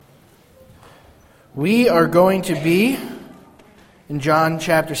We are going to be in John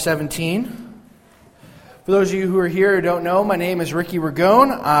chapter 17. For those of you who are here who don't know, my name is Ricky Ragone.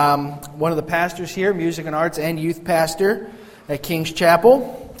 I'm one of the pastors here, music and arts and youth pastor at King's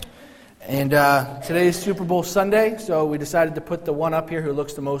Chapel. And today is Super Bowl Sunday, so we decided to put the one up here who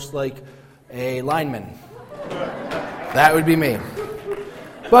looks the most like a lineman. That would be me.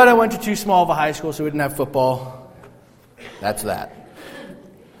 But I went to too small of a high school, so we didn't have football. That's that.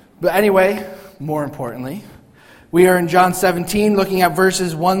 But anyway, more importantly, we are in John 17, looking at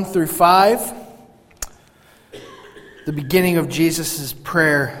verses 1 through 5, the beginning of Jesus'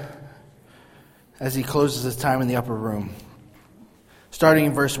 prayer as he closes his time in the upper room. Starting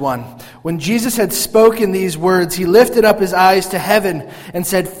in verse 1. When Jesus had spoken these words, he lifted up his eyes to heaven and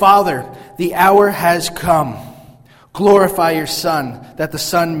said, "Father, the hour has come. Glorify your Son, that the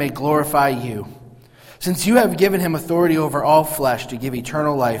Son may glorify you. Since you have given him authority over all flesh to give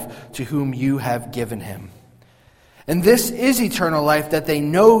eternal life to whom you have given him. And this is eternal life, that they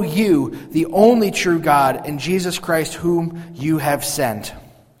know you, the only true God, and Jesus Christ whom you have sent.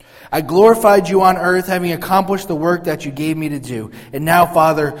 I glorified you on earth, having accomplished the work that you gave me to do. And now,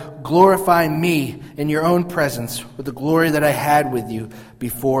 Father, glorify me in your own presence with the glory that I had with you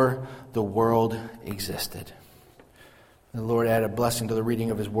before the world existed." The Lord add a blessing to the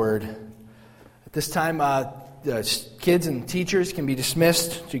reading of his word. At this time, the kids and teachers can be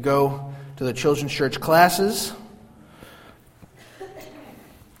dismissed to go to the children's church classes.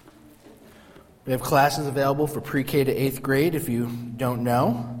 We have classes available for pre-K to 8th grade if you don't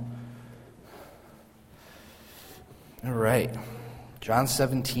know. All right, John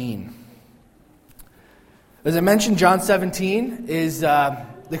 17. As I mentioned, John 17 is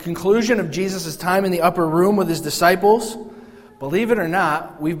the conclusion of Jesus' time in the upper room with his disciples. Believe it or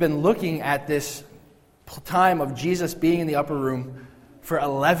not, we've been looking at this time of Jesus being in the upper room for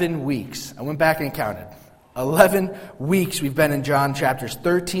 11 weeks. I went back and counted. 11 weeks we've been in John chapters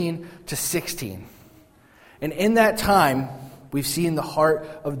 13 to 16. And in that time, we've seen the heart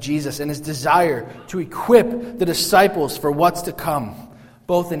of Jesus and his desire to equip the disciples for what's to come,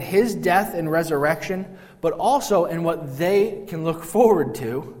 both in his death and resurrection, but also in what they can look forward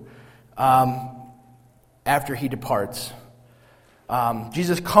to after he departs.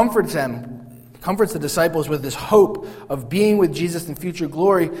 Jesus comforts the disciples with this hope of being with Jesus in future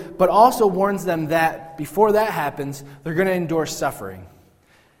glory, but also warns them that before that happens, they're going to endure suffering.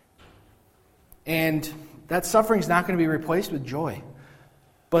 And that suffering is not going to be replaced with joy,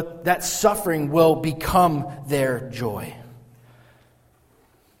 but that suffering will become their joy.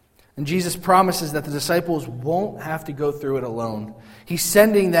 And Jesus promises that the disciples won't have to go through it alone. He's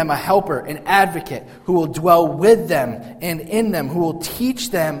sending them a helper, an advocate, who will dwell with them and in them, who will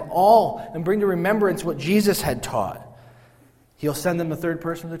teach them all and bring to remembrance what Jesus had taught. He'll send them the third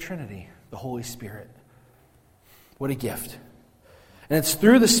person of the Trinity, the Holy Spirit. What a gift. And it's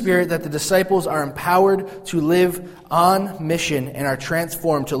through the Spirit that the disciples are empowered to live on mission and are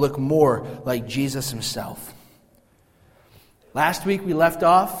transformed to look more like Jesus himself. Last week we left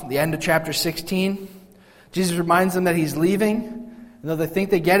off, the end of chapter 16. Jesus reminds them that he's leaving. And though they think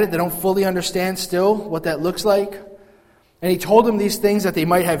they get it, they don't fully understand still what that looks like. And he told them these things that they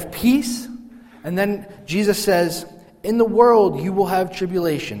might have peace. And then Jesus says, "In the world you will have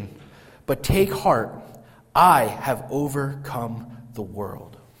tribulation, but take heart, I have overcome the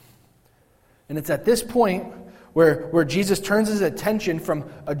world." And it's at this point where Jesus turns his attention from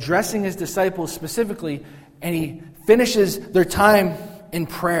addressing his disciples specifically, and he finishes their time in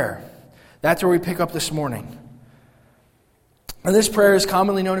prayer. That's where we pick up this morning. And this prayer is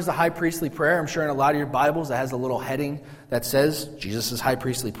commonly known as the high priestly prayer. I'm sure in a lot of your Bibles that has a little heading that says Jesus' high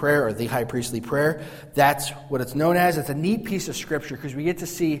priestly prayer or the high priestly prayer. That's what it's known as. It's a neat piece of scripture because we get to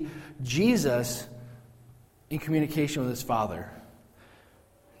see Jesus in communication with his Father.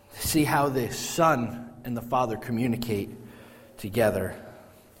 See how the Son and the Father communicate together.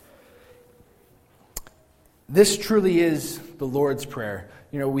 This truly is the Lord's Prayer.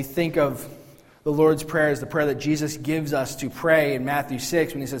 You know, we think of the Lord's Prayer as the prayer that Jesus gives us to pray in Matthew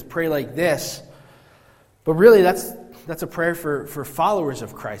 6 when he says, "Pray like this." But really, that's a prayer for followers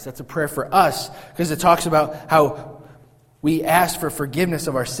of Christ. That's a prayer for us because it talks about how we ask for forgiveness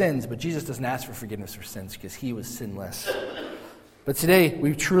of our sins, but Jesus doesn't ask for forgiveness for sins because he was sinless. But today,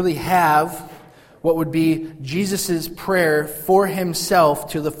 we truly have what would be Jesus' prayer for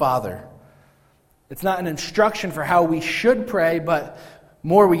himself to the Father. It's not an instruction for how we should pray, but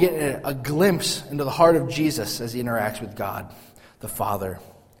more we get a glimpse into the heart of Jesus as he interacts with God, the Father.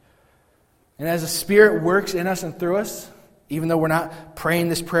 And as the Spirit works in us and through us, even though we're not praying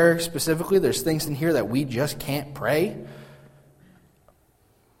this prayer specifically, there's things in here that we just can't pray.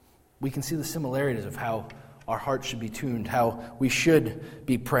 we can see the similarities of how our hearts should be tuned, how we should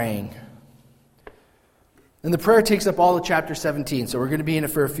be praying. And the prayer takes up all of chapter 17, so we're going to be in it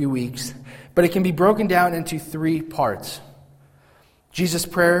for a few weeks. But it can be broken down into 3 parts. Jesus'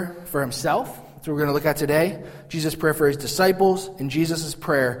 prayer for himself, that's what we're going to look at today. Jesus' prayer for his disciples, and Jesus'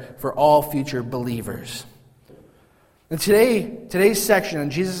 prayer for all future believers. And today's section on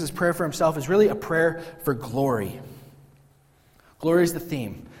Jesus' prayer for himself is really a prayer for glory. Glory is the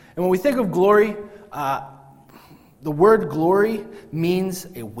theme. And when we think of glory, the word glory means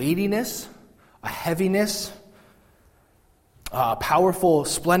a weightiness, a heaviness, a powerful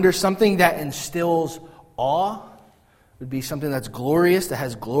splendor, something that instills awe. Would be something that's glorious, that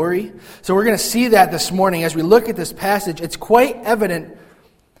has glory. So we're going to see that this morning as we look at this passage. It's quite evident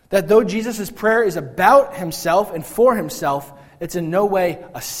that though Jesus' prayer is about himself and for himself, it's in no way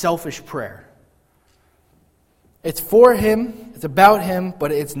a selfish prayer. It's for him, it's about him,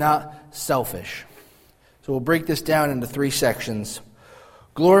 but it's not selfish. So we'll break this down into 3 sections.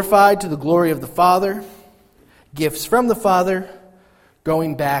 Glorified to the glory of the Father, gifts from the Father,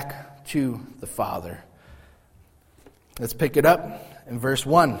 going back to the Father. Let's pick it up in verse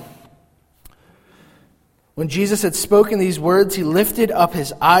 1. When Jesus had spoken these words, he lifted up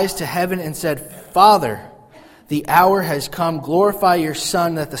his eyes to heaven and said, Father, the hour has come. Glorify your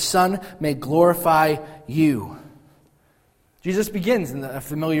Son, that the Son may glorify you. Jesus begins in a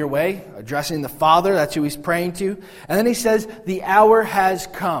familiar way, addressing the Father. That's who he's praying to. And then he says, the hour has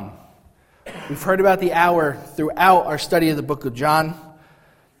come. We've heard about the hour throughout our study of the book of John.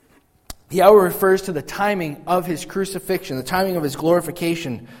 The hour refers to the timing of his crucifixion, the timing of his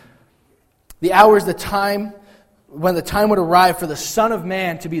glorification. The hour is the time when the time would arrive for the Son of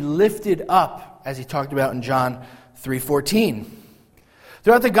Man to be lifted up, as he talked about in John 3:14.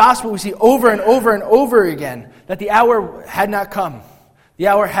 Throughout the gospel, we see over and over and over again that the hour had not come. The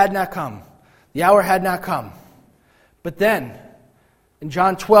hour had not come. The hour had not come. But then, in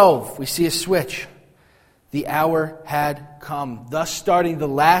John 12, we see a switch. The hour had come, thus starting the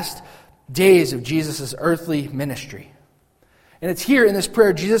last days of Jesus' earthly ministry. And it's here in this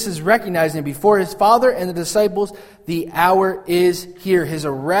prayer, Jesus is recognizing before his Father and the disciples, the hour is here. His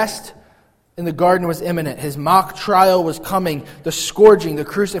arrest in the garden was imminent. His mock trial was coming. The scourging, the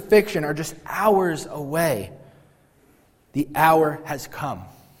crucifixion are just hours away. The hour has come.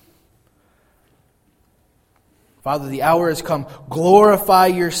 Father, the hour has come. Glorify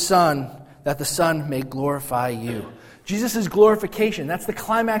your Son, that the Son may glorify you. Jesus' glorification, that's the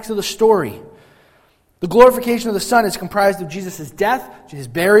climax of the story. The glorification of the Son is comprised of Jesus' death, his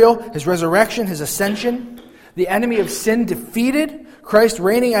burial, his resurrection, his ascension, the enemy of sin defeated, Christ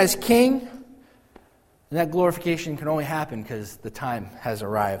reigning as King. And that glorification can only happen because the time has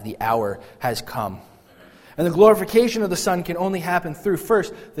arrived, the hour has come. And the glorification of the Son can only happen through,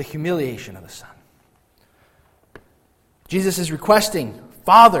 first, the humiliation of the Son. Jesus is requesting,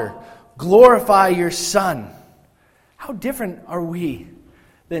 Father, glorify your Son. How different are we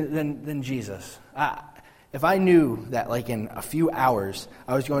than Jesus? If I knew that like in a few hours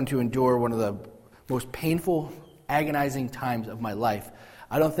I was going to endure one of the most painful, agonizing times of my life,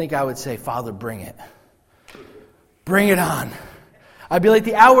 I don't think I would say, Father, bring it. Bring it on. I'd be like,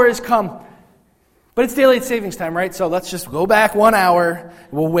 the hour has come. But it's daylight savings time, right? So let's just go back 1 hour.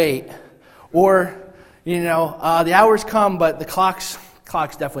 We'll wait. Or, the hour's come, but the clock's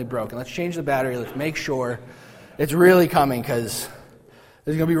definitely broken. Let's change the battery. Let's make sure it's really coming because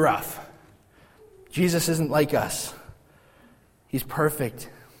it's going to be rough. Jesus isn't like us. He's perfect.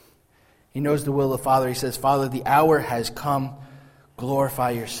 He knows the will of the Father. He says, Father, the hour has come.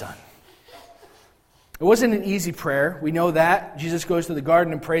 Glorify your Son. It wasn't an easy prayer. We know that. Jesus goes to the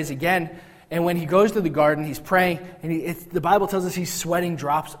garden and prays again. And when he goes to the garden, he's praying. And the Bible tells us he's sweating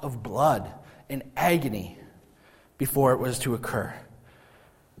drops of blood in agony before it was to occur.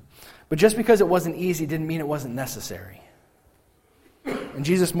 But just because it wasn't easy didn't mean it wasn't necessary. And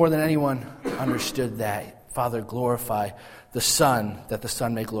Jesus, more than anyone, understood that. Father, glorify the Son, that the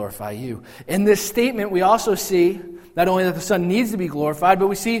Son may glorify you. In this statement, we also see not only that the Son needs to be glorified, but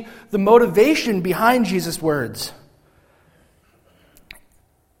we see the motivation behind Jesus' words.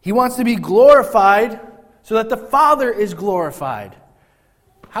 He wants to be glorified so that the Father is glorified.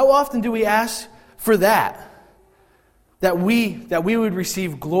 How often do we ask for that? That we would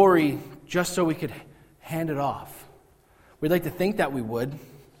receive glory just so we could hand it off. We'd like to think that we would.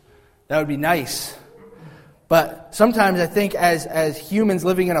 That would be nice. But sometimes I think as humans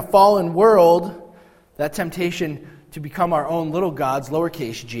living in a fallen world, that temptation to become our own little gods,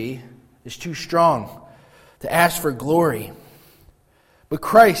 lowercase g, is too strong to ask for glory. But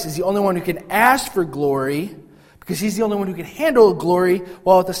Christ is the only one who can ask for glory because he's the only one who can handle glory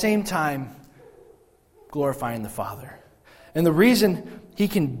while at the same time glorifying the Father. And the reason he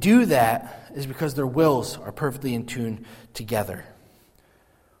can do that is because their wills are perfectly in tune together.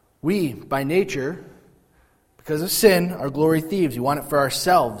 We, by nature, because of sin, are glory thieves. We want it for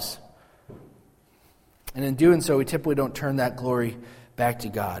ourselves. And in doing so, we typically don't turn that glory back to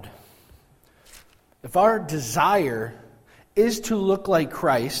God. If our desire is to look like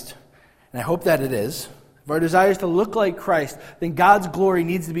Christ, and I hope that it is, if our desire is to look like Christ, then God's glory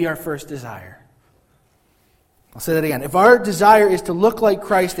needs to be our first desire. I'll say that again. If our desire is to look like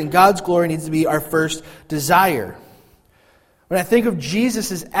Christ, then God's glory needs to be our first desire. When I think of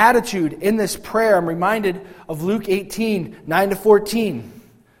Jesus' attitude in this prayer, I'm reminded of Luke 18, 9-14.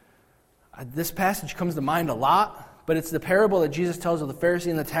 This passage comes to mind a lot, but it's the parable that Jesus tells of the Pharisee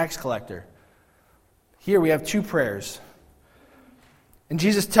and the tax collector. Here we have two prayers. And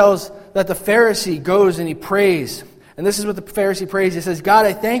Jesus tells that the Pharisee goes and he prays. And this is what the Pharisee prays. He says, God,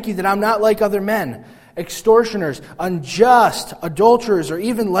 I thank you that I'm not like other men, extortioners, unjust, adulterers, or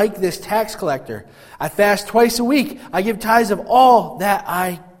even like this tax collector. I fast twice a week. I give tithes of all that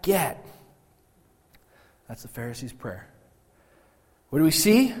I get. That's the Pharisee's prayer. What do we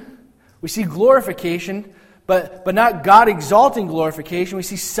see? We see glorification, but not God-exalting glorification. We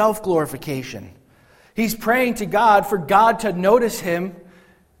see self-glorification. He's praying to God for God to notice him,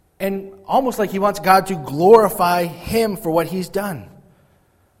 and almost like he wants God to glorify him for what he's done,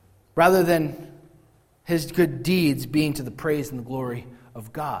 rather than his good deeds being to the praise and the glory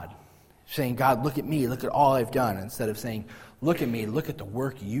of God. Saying, God, look at me, look at all I've done, instead of saying, look at me, look at the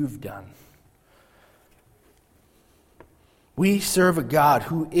work you've done. We serve a God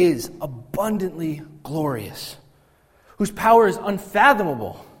who is abundantly glorious, whose power is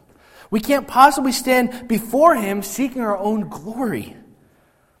unfathomable. We can't possibly stand before him seeking our own glory.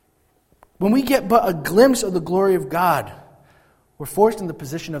 When we get but a glimpse of the glory of God, we're forced in the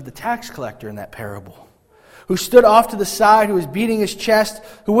position of the tax collector in that parable, who stood off to the side, who was beating his chest,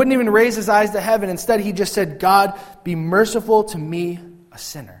 who wouldn't even raise his eyes to heaven. Instead, he just said, God, be merciful to me, a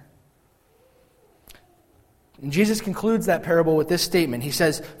sinner. And Jesus concludes that parable with this statement. He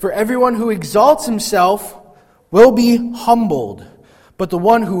says, for everyone who exalts himself will be humbled, but the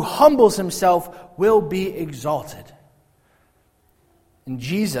one who humbles himself will be exalted. And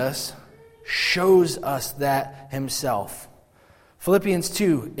Jesus shows us that himself. Philippians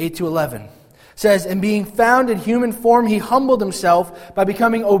 2, 8-11 says, and being found in human form, he humbled himself by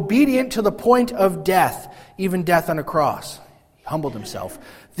becoming obedient to the point of death, even death on a cross. He humbled himself.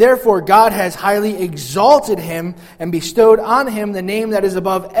 Therefore, God has highly exalted him and bestowed on him the name that is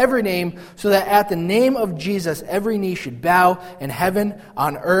above every name, so that at the name of Jesus every knee should bow in heaven,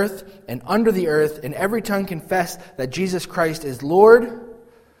 on earth, and under the earth, and every tongue confess that Jesus Christ is Lord,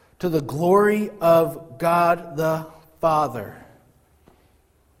 to the glory of God the Father.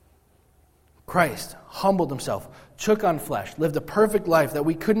 Christ humbled himself, took on flesh, lived a perfect life that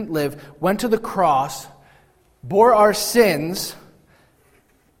we couldn't live, went to the cross, bore our sins,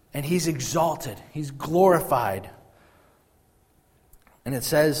 and he's exalted. He's glorified. And it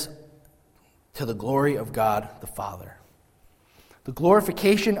says, to the glory of God the Father. The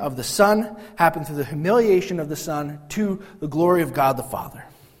glorification of the Son happened through the humiliation of the Son to the glory of God the Father.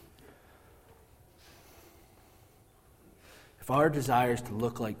 If our desire is to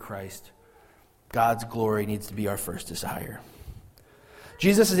look like Christ, God's glory needs to be our first desire.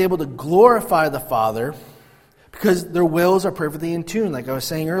 Jesus is able to glorify the Father because their wills are perfectly in tune, like I was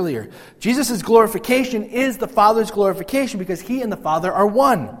saying earlier. Jesus' glorification is the Father's glorification because he and the Father are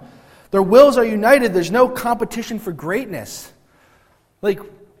one. Their wills are united. There's no competition for greatness. Like,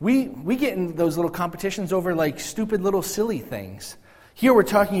 we get in those little competitions over like stupid little silly things. Here we're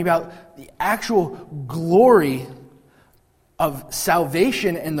talking about the actual glory of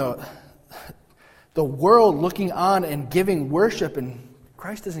salvation and the world looking on and giving worship, and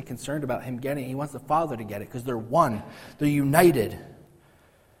Christ isn't concerned about him getting it. He wants the Father to get it because they're one. They're united.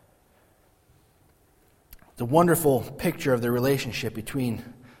 It's a wonderful picture of the relationship between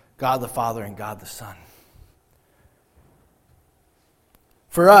God the Father and God the Son.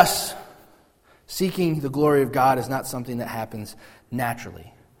 For us, seeking the glory of God is not something that happens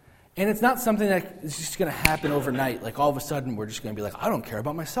naturally. And it's not something that is just going to happen overnight. Like all of a sudden we're just going to be like, I don't care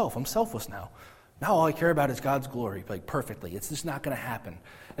about myself. I'm selfless now. Now all I care about is God's glory, like perfectly. It's just not going to happen.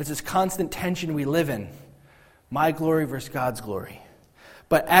 It's this constant tension we live in. My glory versus God's glory.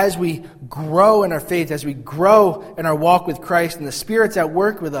 But as we grow in our faith, as we grow in our walk with Christ, and the Spirit's at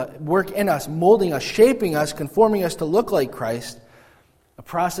work in us, molding us, shaping us, conforming us to look like Christ, a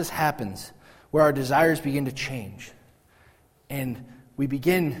process happens where our desires begin to change. And we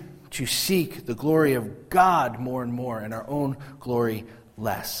begin to seek the glory of God more and more and our own glory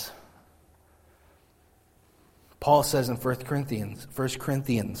less. Paul says in 1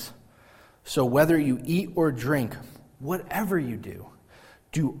 Corinthians, so whether you eat or drink, whatever you do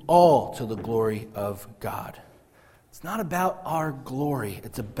all to the glory of God. It's not about our glory,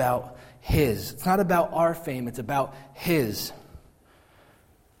 it's about His. It's not about our fame, it's about His.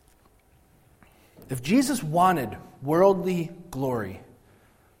 If Jesus wanted worldly glory,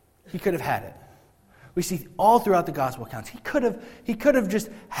 He could have had it. We see all throughout the gospel accounts, He could have just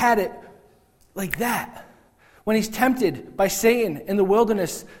had it like that. When He's tempted by Satan in the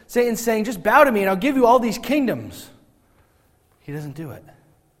wilderness, Satan's saying, just bow to me and I'll give you all these kingdoms. He doesn't do it.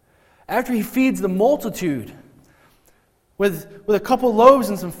 After He feeds the multitude with a couple loaves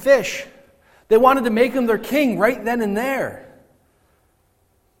and some fish, they wanted to make Him their king right then and there.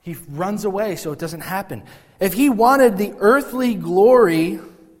 He runs away so it doesn't happen. If He wanted the earthly glory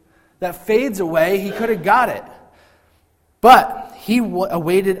that fades away, He could have got it. But He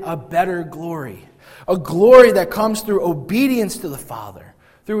awaited a better glory. A glory that comes through obedience to the Father,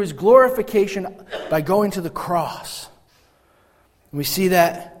 through His glorification by going to the cross. And we see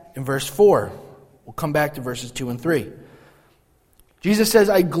that in verse 4. We'll come back to verses 2 and 3. Jesus says,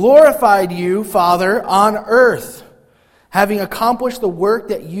 I glorified you, Father, on earth, having accomplished the work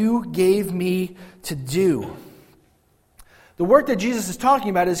that you gave me to do. The work that Jesus is talking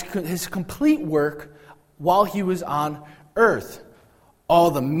about is His complete work while He was on earth.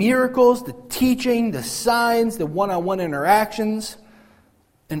 All the miracles, the teaching, the signs, the one-on-one interactions,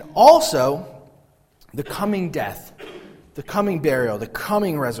 and also the coming death, the coming burial, the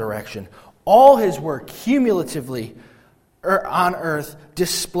coming resurrection. All His work cumulatively on earth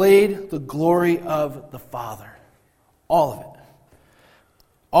displayed the glory of the Father. All of it.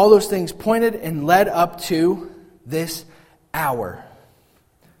 All those things pointed and led up to this hour.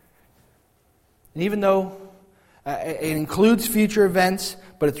 And even though it includes future events,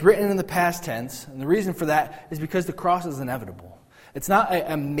 but it's written in the past tense. And the reason for that is because the cross is inevitable. It's not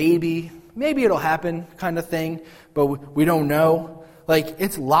a maybe it'll happen kind of thing, but we don't know. Like,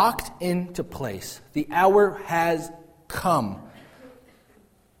 it's locked into place. The hour has come.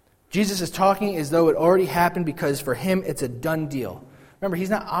 Jesus is talking as though it already happened because for Him it's a done deal. Remember, He's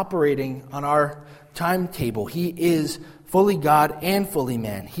not operating on our timetable. He is fully God and fully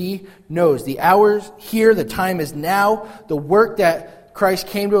man. He knows the hour's here, the time is now. The work that Christ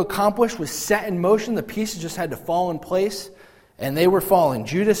came to accomplish was set in motion. The pieces just had to fall in place, and they were falling.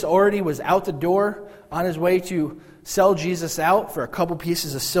 Judas already was out the door on his way to sell Jesus out for a couple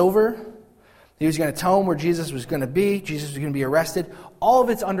pieces of silver. He was going to tell him where Jesus was going to be. Jesus was going to be arrested. All of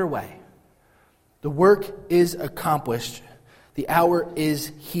it's underway. The work is accomplished. The hour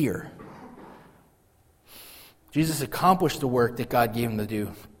is here. Jesus accomplished the work that God gave Him to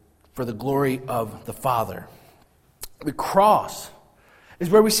do for the glory of the Father. The cross is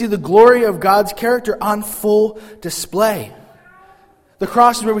where we see the glory of God's character on full display. The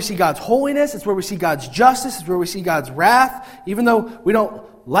cross is where we see God's holiness. It's where we see God's justice. It's where we see God's wrath. Even though we don't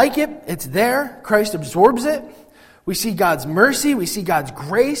like it, it's there. Christ absorbs it. We see God's mercy. We see God's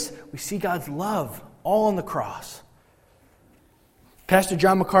grace. We see God's love all on the cross. Pastor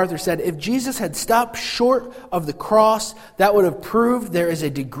John MacArthur said, if Jesus had stopped short of the cross, that would have proved there is a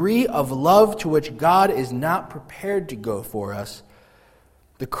degree of love to which God is not prepared to go for us.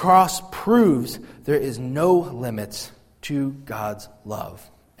 The cross proves there is no limits to God's love.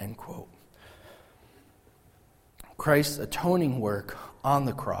 End quote. Christ's atoning work on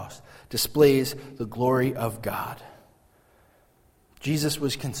the cross displays the glory of God. Jesus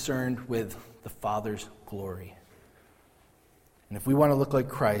was concerned with the Father's glory. And if we want to look like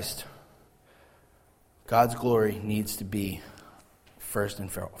Christ, God's glory needs to be first and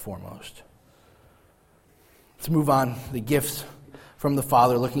foremost. Let's move on. The gifts from the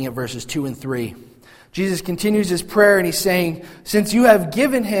Father, looking at verses 2 and 3. Jesus continues His prayer and He's saying, since you have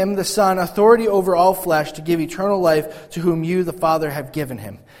given Him, the Son, authority over all flesh to give eternal life to whom you, the Father, have given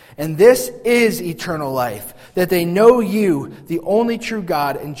Him. And this is eternal life, that they know you, the only true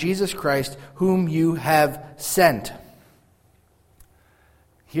God, and Jesus Christ, whom you have sent.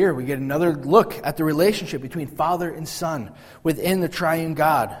 Here we get another look at the relationship between Father and Son within the triune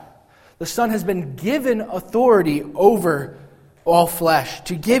God. The Son has been given authority over all flesh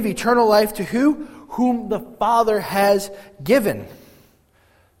to give eternal life to who? Whom the Father has given.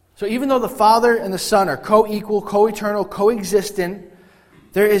 So even though the Father and the Son are co-equal, co-eternal, co-existent,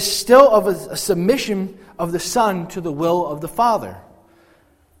 there is still a submission of the Son to the will of the Father.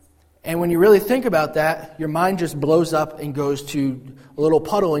 And when you really think about that, your mind just blows up and goes to a little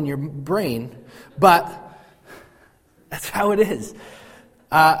puddle in your brain. But that's how it is.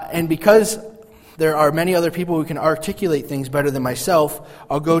 And because there are many other people who can articulate things better than myself,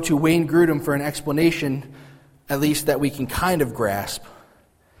 I'll go to Wayne Grudem for an explanation, at least that we can kind of grasp.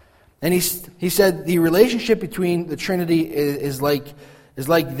 And he said the relationship between the Trinity is like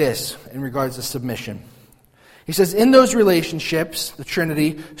this in regards to submission. He says, in those relationships, the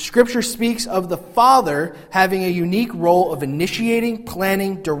Trinity, Scripture speaks of the Father having a unique role of initiating,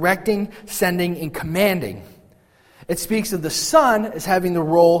 planning, directing, sending, and commanding. It speaks of the Son as having the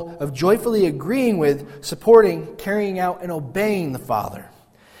role of joyfully agreeing with, supporting, carrying out, and obeying the Father.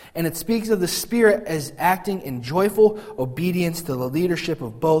 And it speaks of the Spirit as acting in joyful obedience to the leadership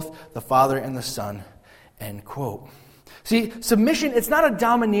of both the Father and the Son. End quote. See, submission, it's not a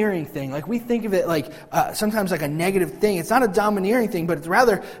domineering thing. Like we think of it like sometimes like a negative thing. It's not a domineering thing, but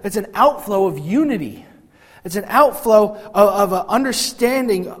it's an outflow of unity. It's an outflow of an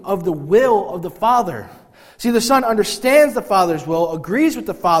understanding of the will of the Father. See, the Son understands the Father's will, agrees with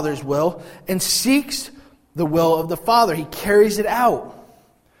the Father's will, and seeks the will of the Father. He carries it out.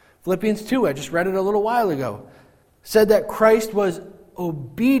 Philippians 2, I just read it a little while ago, said that Christ was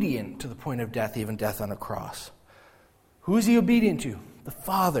obedient to the point of death, even death on a cross. Who is he obedient to? The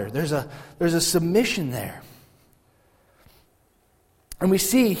Father. There's a submission there. And we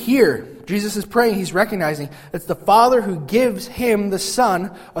see here, Jesus is praying, he's recognizing it's the Father who gives him, the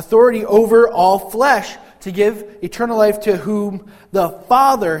Son, authority over all flesh to give eternal life to whom the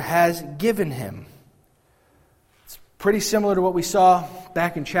Father has given him. It's pretty similar to what we saw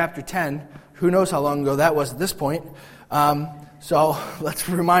back in chapter 10. Who knows how long ago that was at this point. So let's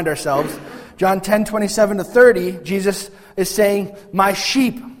remind ourselves. John 10:27-30, Jesus is saying, my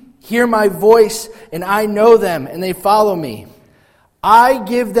sheep hear my voice, and I know them, and they follow me. I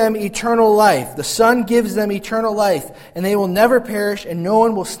give them eternal life. The Son gives them eternal life, and they will never perish, and no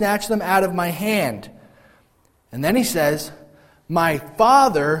one will snatch them out of my hand. And then he says, my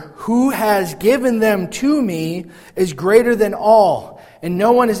Father, who has given them to me, is greater than all, and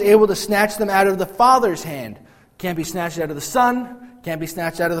no one is able to snatch them out of the Father's hand. Can't be snatched out of the Son, can't be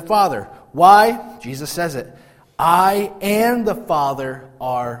snatched out of the Father. Why? Jesus says it. I and the Father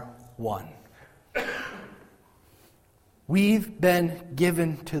are one. We've been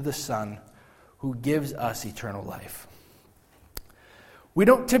given to the Son who gives us eternal life. We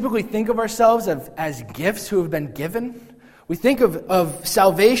don't typically think of ourselves as gifts who have been given. We think of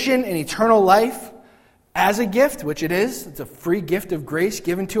salvation and eternal life as a gift, which it is. It's a free gift of grace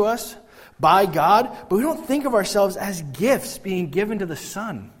given to us by God. But we don't think of ourselves as gifts being given to the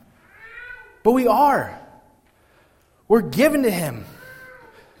Son. But we are. We're given to Him.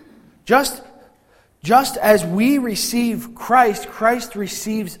 Just as we receive Christ, Christ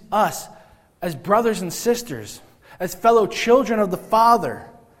receives us as brothers and sisters, as fellow children of the Father.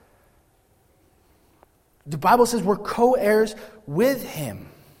 The Bible says we're co-heirs with Him.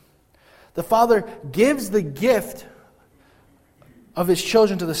 The Father gives the gift of His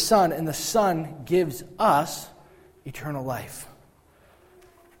children to the Son, and the Son gives us eternal life.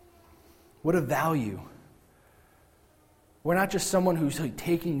 What a value. We're not just someone who's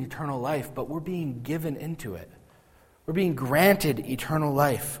taking eternal life, but we're being given into it. We're being granted eternal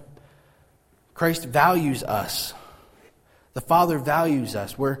life. Christ values us. The Father values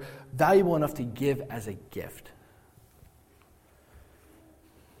us. We're valuable enough to give as a gift.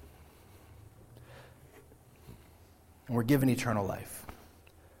 And we're given eternal life.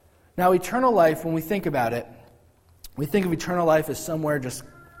 Now, eternal life, when we think about it, we think of eternal life as somewhere just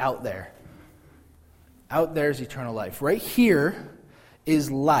out there. Out there is eternal life. Right here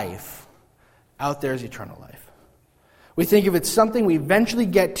is life. Out there is eternal life. We think of it something we eventually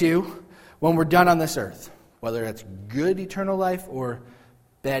get to when we're done on this earth. Whether that's good eternal life or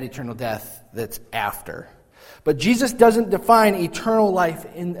bad eternal death that's after. But Jesus doesn't define eternal life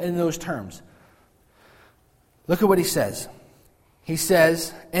in those terms. Look at what He says. He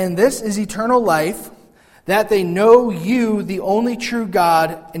says, and this is eternal life, that they know you, the only true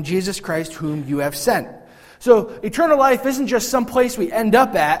God, and Jesus Christ, whom you have sent. So eternal life isn't just some place we end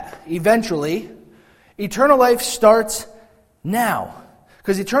up at eventually. Eternal life starts now.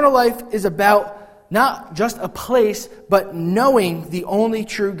 Because eternal life is about not just a place, but knowing the only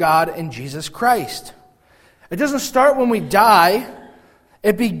true God and Jesus Christ. It doesn't start when we die.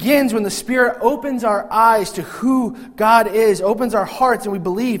 It begins when the Spirit opens our eyes to who God is, opens our hearts, and we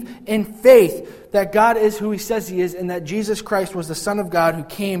believe in faith that God is who He says He is, and that Jesus Christ was the Son of God who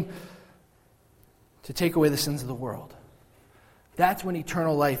came to take away the sins of the world. That's when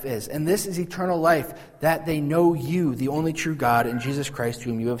eternal life is. And this is eternal life, that they know you, the only true God, and Jesus Christ,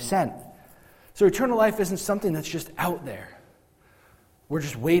 whom you have sent. So eternal life isn't something that's just out there. We're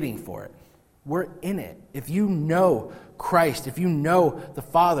just waiting for it. we're in it. If you know Christ, if you know the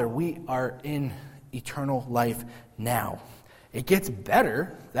Father, we are in eternal life now. It gets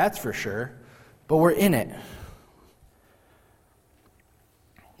better, that's for sure, but we're in it.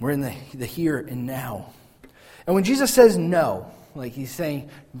 We're in the here and now. And when Jesus says no, like he's saying,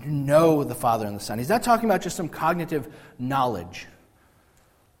 know the Father and the Son, he's not talking about just some cognitive knowledge.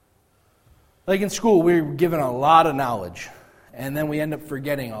 Like in school, we're given a lot of knowledge, and then we end up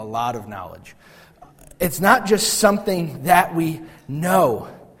forgetting a lot of knowledge. It's not just something that we know.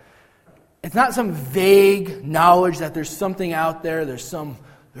 It's not some vague knowledge that there's something out there, there's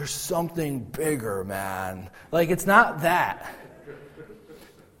something bigger, man. Like, it's not that.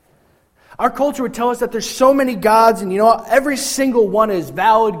 Our culture would tell us that there's so many gods, and every single one is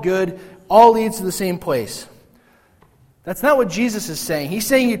valid, good, all leads to the same place. That's not what Jesus is saying. He's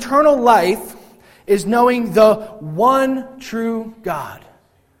saying eternal life is knowing the one true God.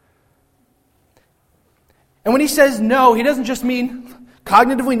 And when he says no, he doesn't just mean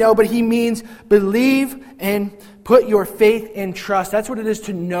cognitively no, but he means believe and put your faith and trust. That's what it is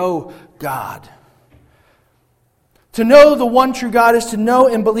to know God. To know the one true God is to know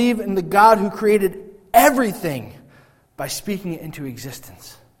and believe in the God who created everything by speaking it into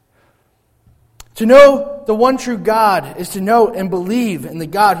existence. To know the one true God is to know and believe in the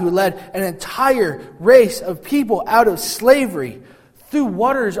God who led an entire race of people out of slavery, through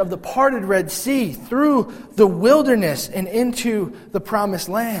waters of the parted Red Sea, through the wilderness and into the promised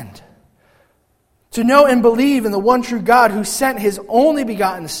land. To know and believe in the one true God who sent his only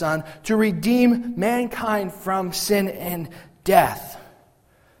begotten Son to redeem mankind from sin and death.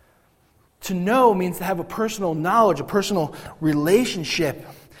 To know means to have a personal knowledge, a personal relationship.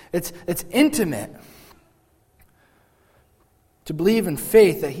 It's intimate. To believe in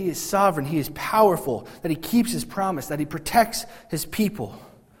faith that he is sovereign, he is powerful, that he keeps his promise, that he protects his people.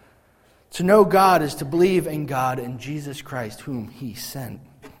 To know God is to believe in God and Jesus Christ, whom he sent.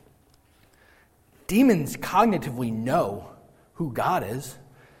 Demons cognitively know who God is,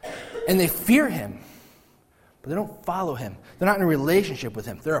 and they fear him, but they don't follow him. They're not in a relationship with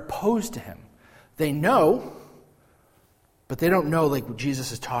him. They're opposed to him. They know, but they don't know like what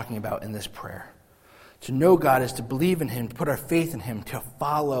Jesus is talking about in this prayer. To know God is to believe in him, to put our faith in him, to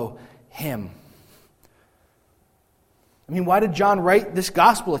follow him. I mean, why did John write this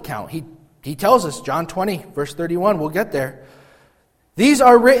gospel account? He tells us, John 20, verse 31, we'll get there. These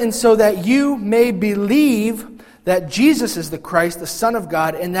are written so that you may believe that Jesus is the Christ, the Son of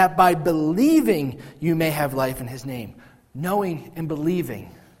God, and that by believing you may have life in his name. Knowing and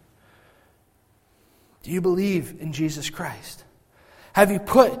believing. Do you believe in Jesus Christ? Have you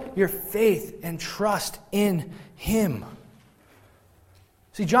put your faith and trust in him?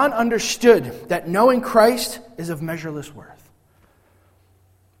 See, John understood that knowing Christ is of measureless worth.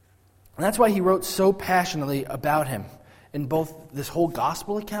 And that's why he wrote so passionately about him. In both this whole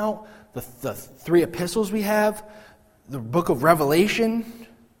gospel account, the three epistles we have, the book of Revelation.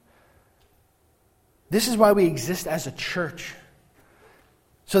 This is why we exist as a church.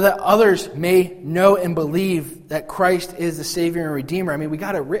 So that others may know and believe that Christ is the Savior and Redeemer. I mean, we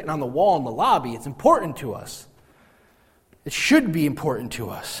got it written on the wall in the lobby. It's important to us. It should be important to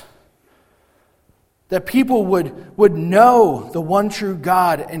us. That people would know the one true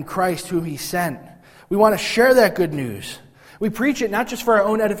God and Christ who he sent. We want to share that good news. We preach it not just for our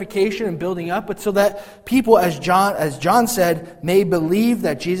own edification and building up, but so that people, as John said, may believe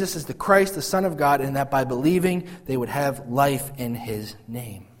that Jesus is the Christ, the Son of God, and that by believing they would have life in his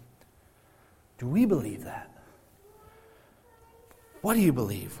name. Do we believe that? What do you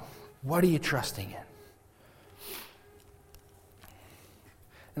believe? What are you trusting in?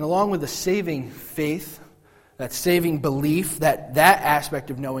 And along with the saving faith, that saving belief, that aspect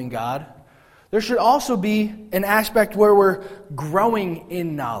of knowing God, there should also be an aspect where we're growing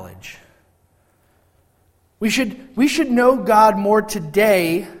in knowledge. We should know God more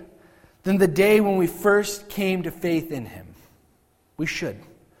today than the day when we first came to faith in him. We should.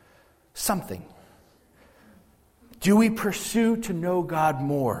 Something. Do we pursue to know God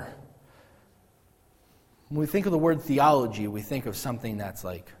more? When we think of the word theology, we think of something that's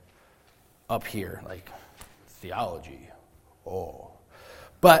like up here, like theology. Oh.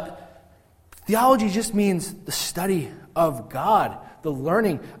 But theology just means the study of God, the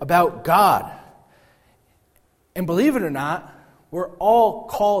learning about God. And believe it or not, we're all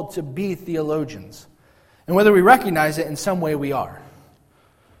called to be theologians. And whether we recognize it, in some way we are.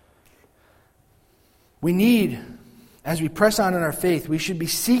 We need, as we press on in our faith, we should be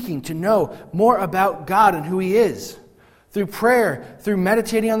seeking to know more about God and who he is. Through prayer, through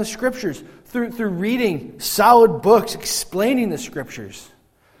meditating on the Scriptures, through reading solid books explaining the Scriptures.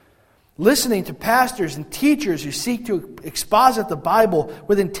 listening to pastors and teachers who seek to exposit the Bible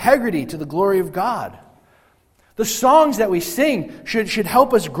with integrity to the glory of God. The songs that we sing should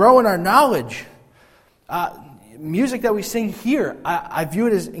help us grow in our knowledge. Music that we sing here, I view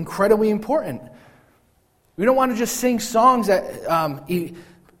it as incredibly important. We don't want to just sing songs that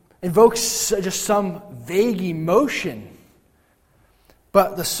invoke just some vague emotion.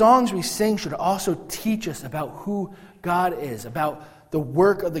 But the songs we sing should also teach us about who God is, about the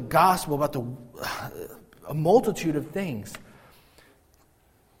work of the gospel, about a multitude of things.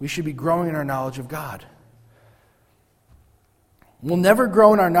 We should be growing in our knowledge of God. We'll never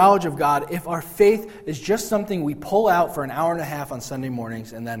grow in our knowledge of God if our faith is just something we pull out for an hour and a half on Sunday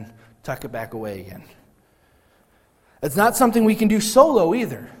mornings and then tuck it back away again. It's not something we can do solo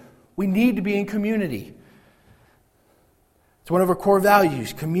either. We need to be in community. It's one of our core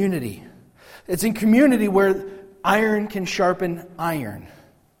values, community. It's in community where iron can sharpen iron,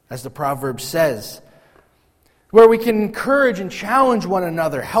 as the proverb says. Where we can encourage and challenge one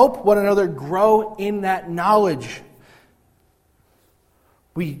another, help one another grow in that knowledge.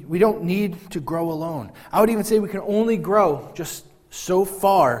 We don't need to grow alone. I would even say we can only grow just so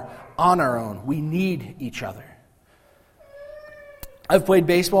far on our own. We need each other. I've played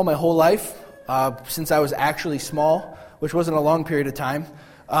baseball my whole life, since I was actually small, which wasn't a long period of time.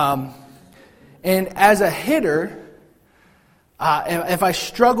 And as a hitter, if I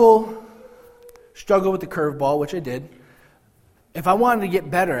struggle with the curveball, which I did, if I wanted to get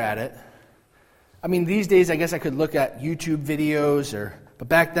better at it, I mean, these days I guess I could look at YouTube videos, but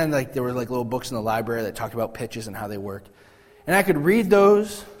back then there were little books in the library that talked about pitches and how they work. And I could read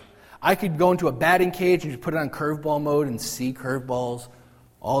those. I could go into a batting cage and just put it on curveball mode and see curveballs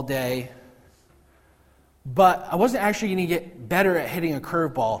all day. But I wasn't actually going to get better at hitting a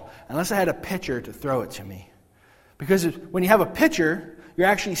curveball unless I had a pitcher to throw it to me. Because when you have a pitcher, you're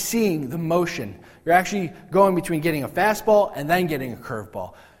actually seeing the motion. You're actually going between getting a fastball and then getting a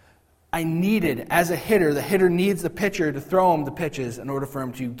curveball. As a hitter, the hitter needs the pitcher to throw him the pitches in order for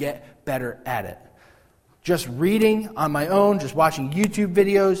him to get better at it. Just reading on my own, just watching YouTube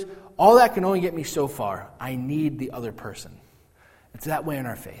videos, all that can only get me so far. I need the other person. It's that way in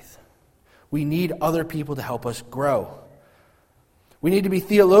our faith. We need other people to help us grow. We need to be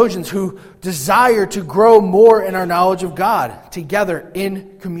theologians who desire to grow more in our knowledge of God together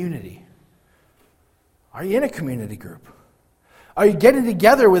in community. Are you in a community group? Are you getting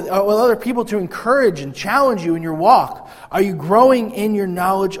together with other people to encourage and challenge you in your walk? Are you growing in your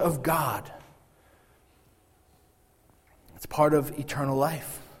knowledge of God? It's part of eternal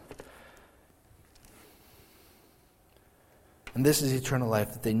life. And this is eternal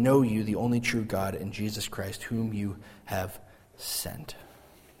life, that they know you, the only true God, and Jesus Christ, whom you have sent.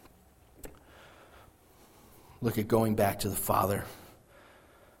 Look at going back to the Father.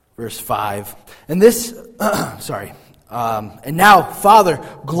 Verse 5. And now, Father,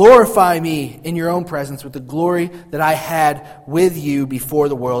 glorify me in your own presence with the glory that I had with you before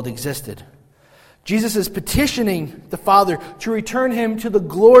the world existed. Jesus is petitioning the Father to return him to the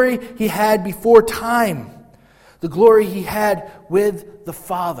glory he had before time. The glory he had with the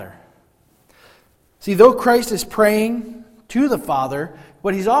Father. See, though Christ is praying to the Father,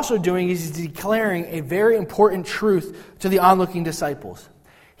 what he's also doing is he's declaring a very important truth to the onlooking disciples.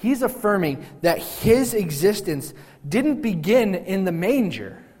 He's affirming that his existence didn't begin in the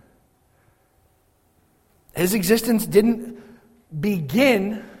manger. His existence didn't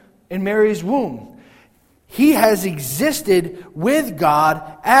begin in Mary's womb. He has existed with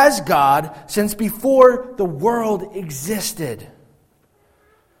God as God since before the world existed.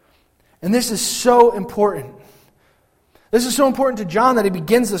 And this is so important. This is so important to John that he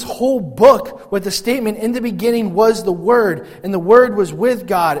begins this whole book with the statement, in the beginning was the Word, and the Word was with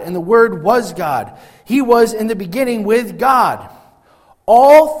God, and the Word was God. He was in the beginning with God.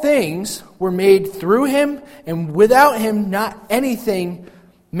 All things were made through him, and without him not anything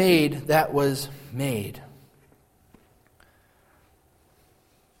made that was made.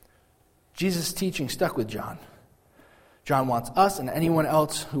 Jesus' teaching stuck with John. John wants us and anyone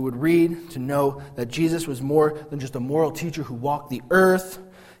else who would read to know that Jesus was more than just a moral teacher who walked the earth.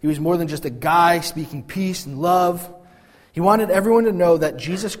 He was more than just a guy speaking peace and love. He wanted everyone to know that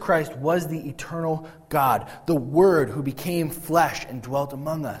Jesus Christ was the eternal God, the Word who became flesh and dwelt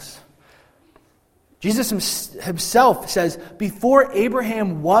among us. Jesus himself says, before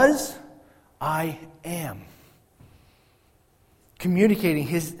Abraham was, I am. Communicating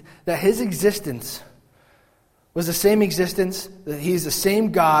that his existence was the same existence, that he's the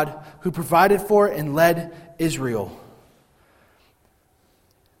same God who provided for and led Israel.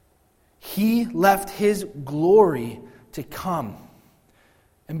 He left his glory to come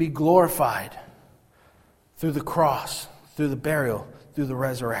and be glorified through the cross, through the burial, through the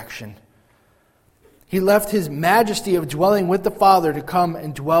resurrection. He left his majesty of dwelling with the Father to come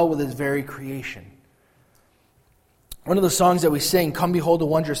and dwell with his very creation. One of the songs that we sing, Come Behold the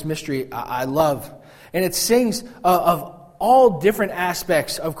Wondrous Mystery, I love. And it sings of all different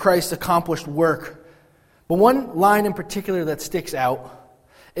aspects of Christ's accomplished work. But one line in particular that sticks out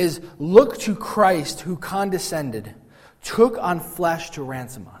is, look to Christ who condescended, took on flesh to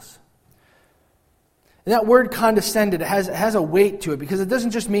ransom us. And that word condescended has a weight to it, because it doesn't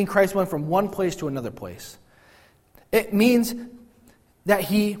just mean Christ went from one place to another place. It means that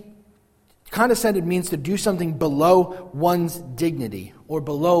he condescended means to do something below one's dignity or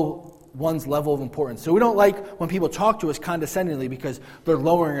below one's level of importance. So we don't like when people talk to us condescendingly because they're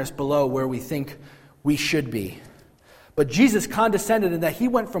lowering us below where we think we should be. But Jesus condescended in that he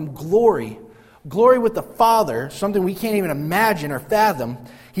went from glory with the Father, something we can't even imagine or fathom.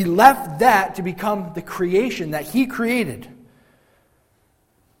 He left that to become the creation that he created.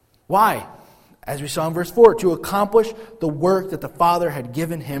 Why? As we saw in verse 4, to accomplish the work that the Father had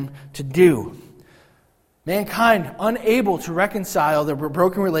given him to do. Mankind unable to reconcile the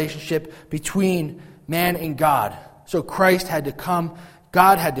broken relationship between man and God. So Christ had to come,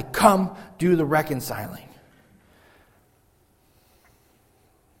 God had to come do the reconciling.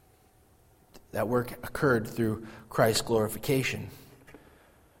 That work occurred through Christ's glorification.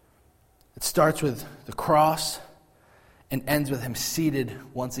 It starts with the cross and ends with him seated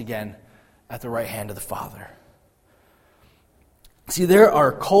once again at the right hand of the Father. See, there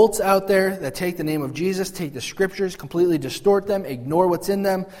are cults out there that take the name of Jesus, take the scriptures, completely distort them, ignore what's in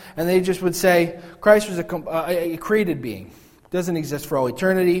them, and they just would say Christ was a created being. Doesn't exist for all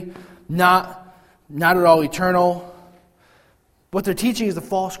eternity, not at all eternal. What they're teaching is a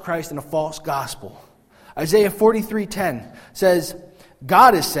false Christ and a false gospel. Isaiah 43:10 says,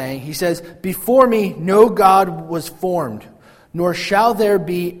 God is saying, he says, before me no God was formed, nor shall there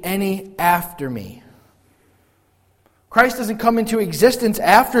be any after me. Christ doesn't come into existence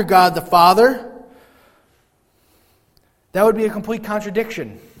after God the Father. That would be a complete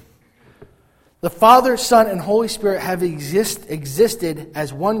contradiction. The Father, Son, and Holy Spirit have existed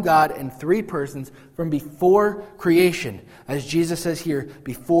as one God in three persons from before creation. As Jesus says here,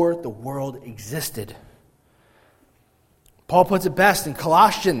 before the world existed. Paul puts it best in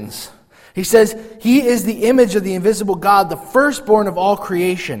Colossians. He says, he is the image of the invisible God, the firstborn of all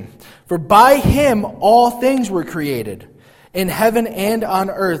creation. For by him all things were created, in heaven and on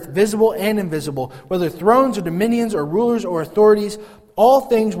earth, visible and invisible, whether thrones or dominions or rulers or authorities, all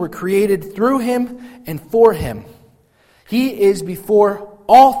things were created through him and for him. He is before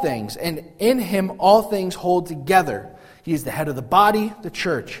all things, and in him all things hold together. He is the head of the body, the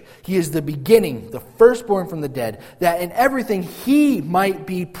church. He is the beginning, the firstborn from the dead, that in everything he might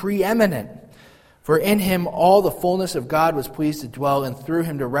be preeminent. For in him all the fullness of God was pleased to dwell, and through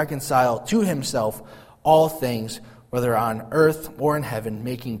him to reconcile to himself all things, whether on earth or in heaven,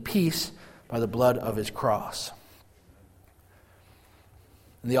 making peace by the blood of his cross.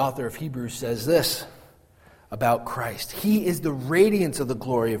 And the author of Hebrews says this about Christ. He is the radiance of the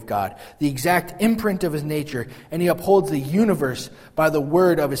glory of God, the exact imprint of his nature, and he upholds the universe by the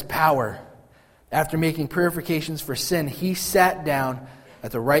word of his power. After making purifications for sin, he sat down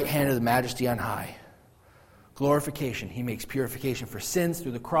at the right hand of the Majesty on high. Glorification. He makes purification for sins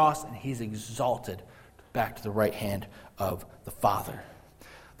through the cross, and he's exalted back to the right hand of the Father.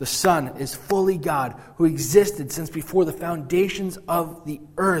 The Son is fully God, who existed since before the foundations of the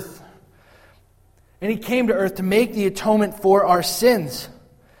earth. And he came to earth to make the atonement for our sins.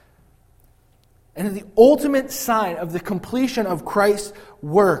 And the ultimate sign of the completion of Christ's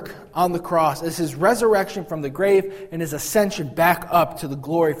work on the cross is his resurrection from the grave and his ascension back up to the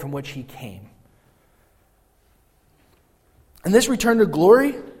glory from which he came. And this return to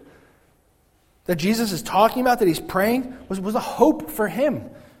glory that Jesus is talking about, that he's praying, was a hope for him.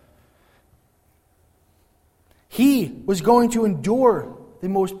 He was going to endure the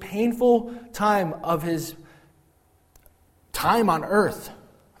most painful time of his time on earth,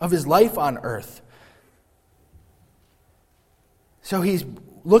 of his life on earth. So he's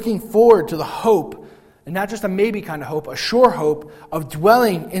looking forward to the hope, and not just a maybe kind of hope, a sure hope of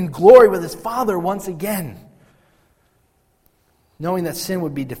dwelling in glory with his Father once again, knowing that sin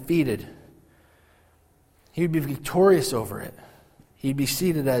would be defeated. He would be victorious over it. He'd be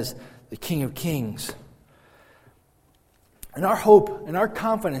seated as the King of Kings. And our hope and our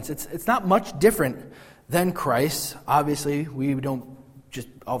confidence, it's not much different than Christ. Obviously, we don't just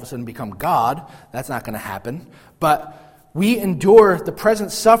all of a sudden become God. That's not going to happen. But we endure the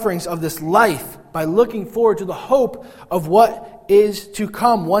present sufferings of this life by looking forward to the hope of what is to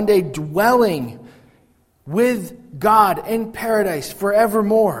come, one day dwelling with God in paradise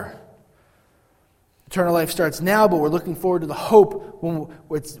forevermore. Eternal life starts now, but we're looking forward to the hope when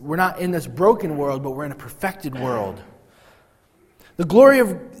we're not in this broken world, but we're in a perfected world. The glory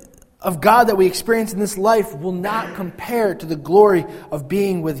of God that we experience in this life will not compare to the glory of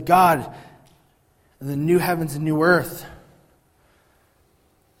being with God in the new heavens and new earth.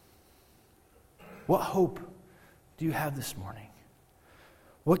 What hope do you have this morning?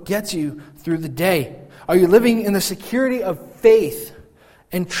 What gets you through the day? Are you living in the security of faith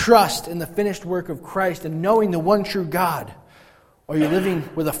and trust in the finished work of Christ and knowing the one true God? Or are you living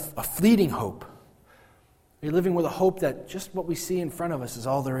with a fleeting hope? Are you living with a hope that just what we see in front of us is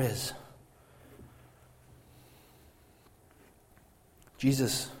all there is?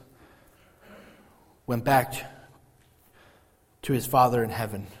 Jesus went back to his Father in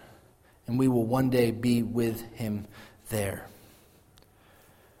heaven, and we will one day be with him there.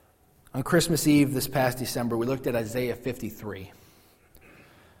 On Christmas Eve this past December, we looked at Isaiah 53,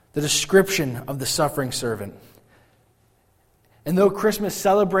 the description of the suffering servant. And though Christmas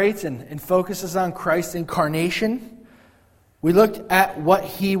celebrates and focuses on Christ's incarnation, we looked at what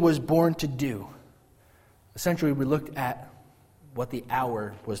he was born to do. Essentially, we looked at what the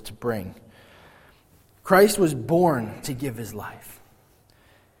hour was to bring. Christ was born to give his life.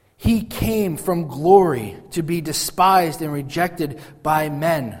 He came from glory to be despised and rejected by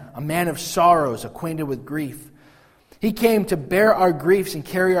men, a man of sorrows, acquainted with grief. He came to bear our griefs and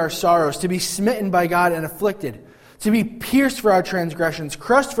carry our sorrows, to be smitten by God and afflicted, to be pierced for our transgressions,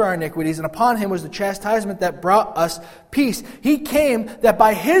 crushed for our iniquities, and upon him was the chastisement that brought us peace. He came that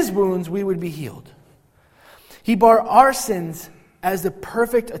by his wounds we would be healed. He bore our sins as the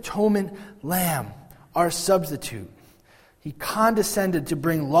perfect atonement lamb, our substitute. He condescended to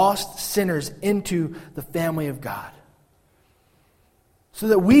bring lost sinners into the family of God, so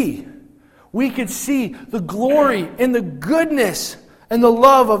that we could see the glory and the goodness and the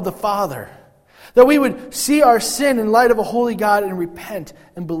love of the Father. That we would see our sin in light of a holy God and repent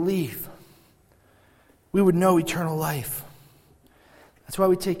and believe. We would know eternal life. That's why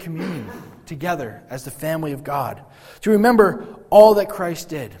we take communion together as the family of God, to remember all that Christ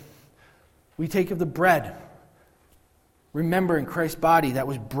did. We take of the bread, remembering Christ's body that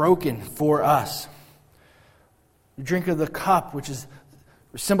was broken for us. We drink of the cup, which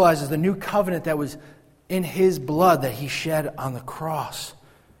symbolizes the new covenant that was in his blood that he shed on the cross.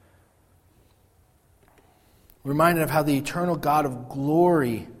 We're reminded of how the eternal God of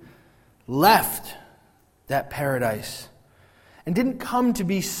glory left that paradise and didn't come to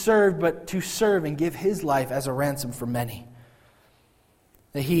be served, but to serve and give his life as a ransom for many.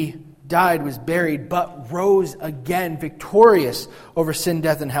 That he died, was buried, but rose again, victorious over sin,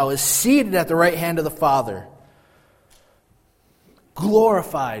 death, and hell, is seated at the right hand of the Father,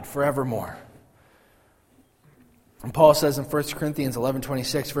 glorified forevermore. And Paul says in 1 Corinthians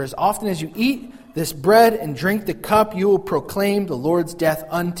 11:26, "For as often as you eat this bread and drink the cup, you will proclaim the Lord's death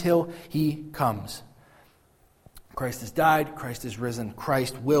until he comes." Christ has died, Christ is risen,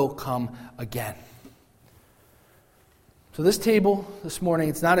 Christ will come again. So this table this morning,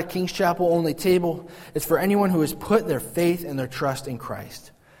 it's not a King's Chapel only table. It's for anyone who has put their faith and their trust in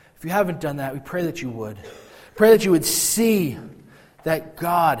Christ. If you haven't done that, we pray that you would. Pray that you would see that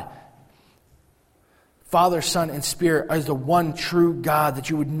God, Father, Son, and Spirit, is the one true God, that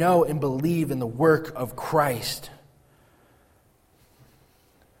you would know and believe in the work of Christ.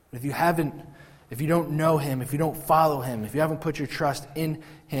 If you don't know him, if you don't follow him, if you haven't put your trust in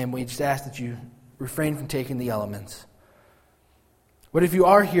him, we just ask that you refrain from taking the elements. But if you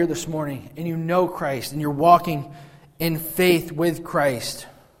are here this morning and you know Christ and you're walking in faith with Christ,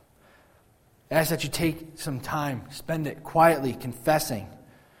 I ask that you take some time, spend it quietly, confessing,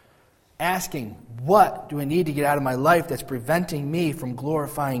 asking, what do I need to get out of my life that's preventing me from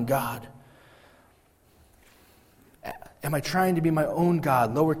glorifying God? Am I trying to be my own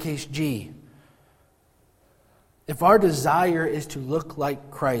God, lowercase g? If our desire is to look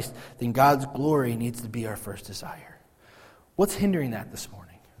like Christ, then God's glory needs to be our first desire. What's hindering that this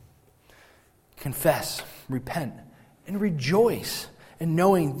morning? Confess, repent, and rejoice in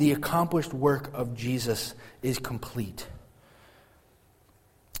knowing the accomplished work of Jesus is complete.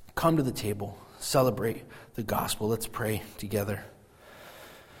 Come to the table, celebrate the gospel. Let's pray together.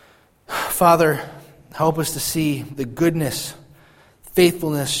 Father, help us to see the goodness,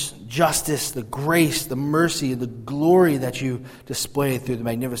 faithfulness, justice, the grace, the mercy, the glory that you displayed through the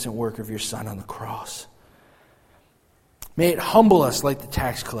magnificent work of your Son on the cross. May it humble us like the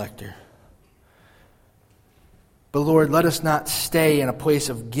tax collector. But Lord, let us not stay in a place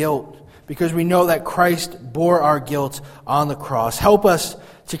of guilt because we know that Christ bore our guilt on the cross. Help us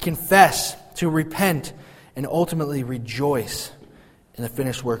to confess, to repent, and ultimately rejoice in the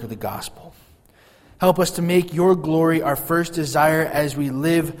finished work of the gospel. Help us to make your glory our first desire as we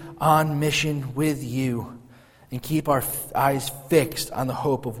live on mission with you, and keep our eyes fixed on the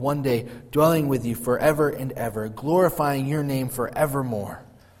hope of one day dwelling with you forever and ever, glorifying your name forevermore.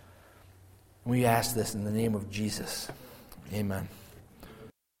 We ask this in the name of Jesus. Amen.